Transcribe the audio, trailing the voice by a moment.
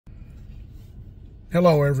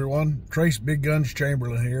Hello everyone, Trace Big Guns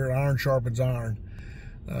Chamberlain here, Iron Sharpens Iron.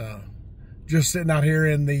 Just sitting out here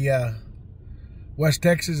in the West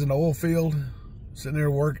Texas in the oil field, sitting there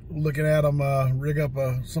looking at them rig up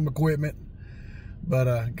some equipment.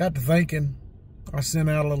 But got to thinking, I sent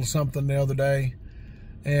out a little something the other day,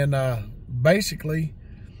 and basically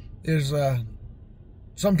is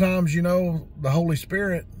sometimes, the Holy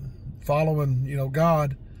Spirit, following,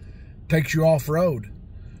 God, takes you off road.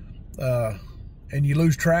 And you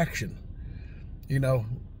lose traction,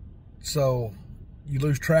 so you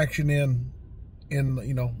lose traction in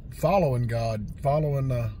following God, following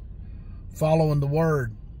the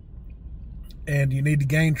Word, and you need to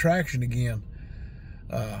gain traction again.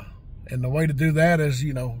 And the way to do that is,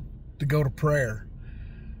 to go to prayer.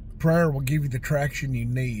 Prayer will give you the traction you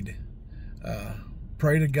need.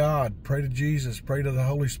 Pray to God, pray to Jesus, pray to the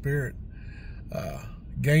Holy Spirit.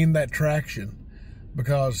 Gain that traction,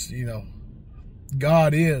 because,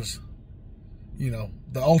 God is, the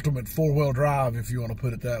ultimate four-wheel drive, if you want to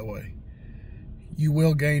put it that way. You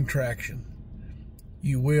will gain traction.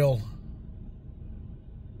 You will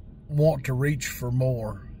want to reach for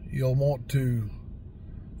more. You'll want to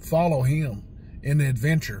follow Him in the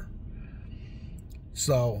adventure.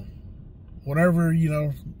 So, whenever,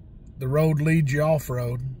 the road leads you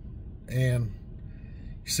off-road and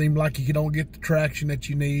you seem like you don't get the traction that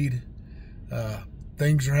you need,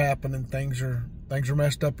 things are happening, things are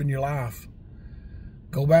messed up in your life,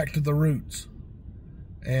 go back to the roots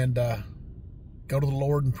and go to the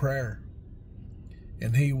Lord in prayer,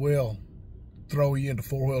 and He will throw you into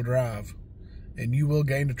four-wheel drive, and you will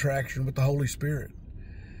gain the traction with the Holy Spirit,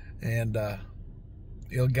 and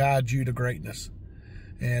He'll guide you to greatness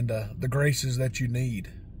and the graces that you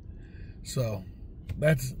need. So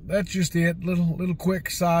that's just it. Little quick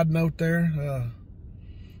side note there,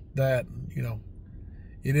 that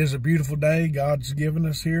it is a beautiful day God's given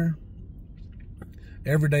us here.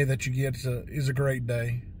 Every day that you get is a great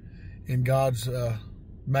day in God's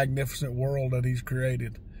magnificent world that He's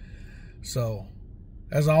created. So,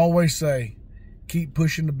 as I always say, keep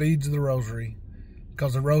pushing the beads of the rosary,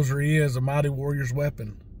 because the rosary is a mighty warrior's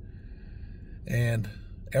weapon. And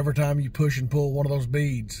every time you push and pull one of those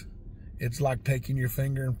beads, it's like taking your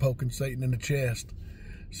finger and poking Satan in the chest.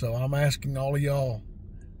 So I'm asking all of y'all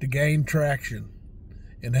to gain traction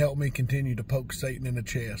and help me continue to poke Satan in the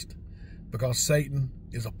chest, because Satan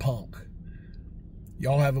is a punk.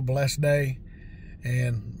 Y'all have a blessed day,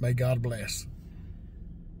 and may God bless.